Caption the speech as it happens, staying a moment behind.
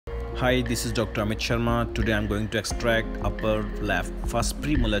Hi, this is Dr. Amit Sharma. Today I'm going to extract upper left first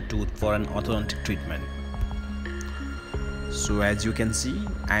premolar tooth for an orthodontic treatment. So as you can see,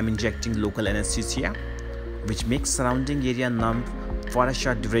 I'm injecting local anesthesia which makes surrounding area numb for a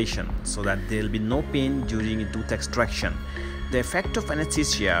short duration so that there will be no pain during tooth extraction. The effect of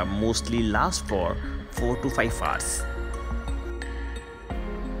anesthesia mostly lasts for 4 to 5 hours.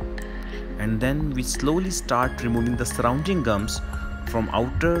 And then we slowly start removing the surrounding gums from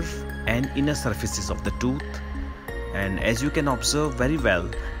outer and inner surfaces of the tooth, and as you can observe very well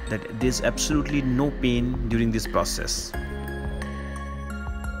that there is absolutely no pain during this process.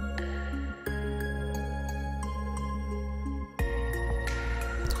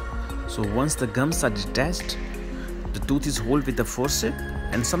 So once the gums are detached, the tooth is held with a forceps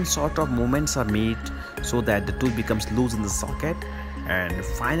and some sort of movements are made so that the tooth becomes loose in the socket, and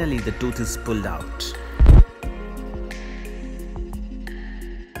finally the tooth is pulled out.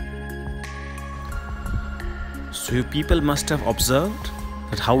 So you people must have observed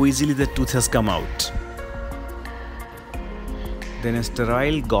that how easily the tooth has come out. Then a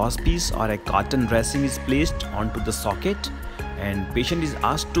sterile gauze piece or a cotton dressing is placed onto the socket and patient is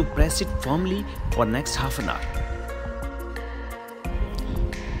asked to press it firmly for next half an hour.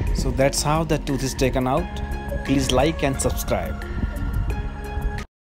 So that's how the tooth is taken out. Please like and subscribe.